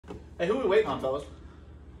Hey, who are we waiting on, fellas?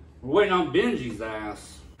 We're waiting on Benji's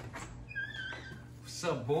ass. What's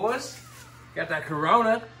up, boys? Got that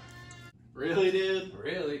Corona. Really, dude?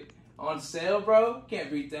 Really? On sale, bro? Can't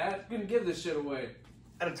beat that. Gonna give this shit away.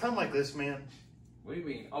 At a time like this, man. What do you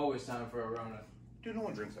mean? Always time for a Rona. Dude, no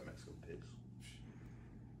one drinks that Mexico pigs.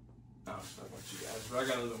 I don't know about you guys, but I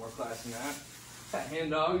got a little bit more class than that. That hand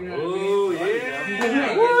dog, you know Ooh, what I mean? yeah. You can't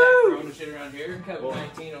get that Corona shit around here.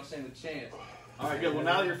 COVID-19 don't stand a chance. All right, good. Well,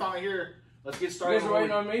 now that you're finally here, let's get You started. guys are waiting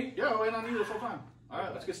on me? Yeah, we're waiting on you this whole time. All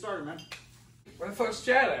right, let's get started, man. Where the fuck's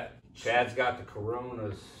Chad at? Chad's got the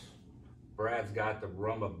Coronas. Brad's got the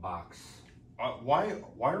Rumba box. Why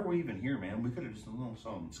are we even here, man? We could have just done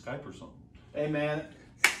something on Skype or something. Hey, man.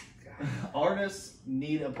 Artists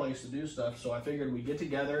need a place to do stuff, so I figured we'd get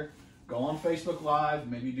together, go on Facebook Live,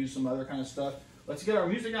 maybe do some other kind of stuff. Let's get our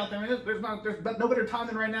music out there. There's no better time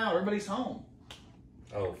than right now. Everybody's home.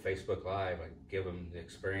 Oh, Facebook Live. I give them the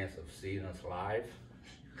experience of seeing us live.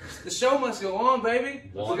 The show must go on, baby.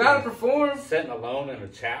 One. We gotta perform. Sitting alone in a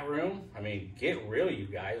chat room. I mean, get real, you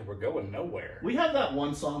guys. We're going nowhere. We have that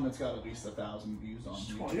one song that's got at least 1,000 views on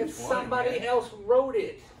YouTube. Somebody else wrote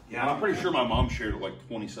it. Yeah, I'm pretty sure my mom shared it like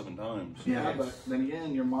 27 times. Yeah, but then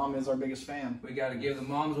again, your mom is our biggest fan. We gotta give the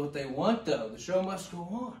moms what they want, though. The show must go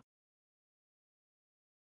on.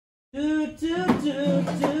 Do, do, do,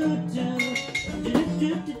 do, do. Do,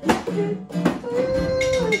 do, do, do, do.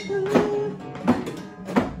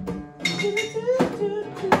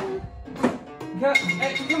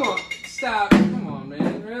 Hey, come on. Stop. Come on,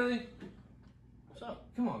 man. Really? What's up?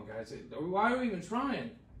 Come on, guys. Why are we even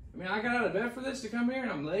trying? I mean, I got out of bed for this to come here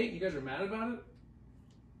and I'm late. You guys are mad about it?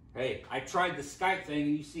 Hey, I tried the Skype thing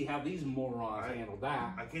and you see how these morons handled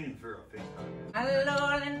that. I can't even figure out FaceTime. My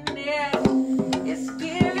loneliness is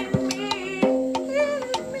killing me,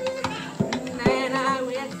 and I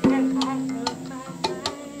wish that I could find.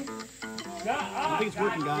 I think it's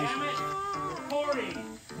working, guys. Damn it. Recording.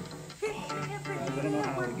 I don't know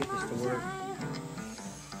how to get this to work.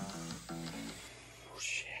 Oh,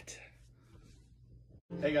 shit.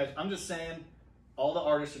 Hey guys, I'm just saying, all the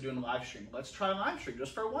artists are doing a live stream. Let's try a live stream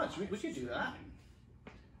just for once. We could do that.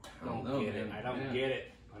 I don't get it. I don't get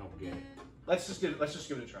it. I don't get it. Let's just give it a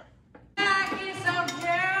try. Like it's a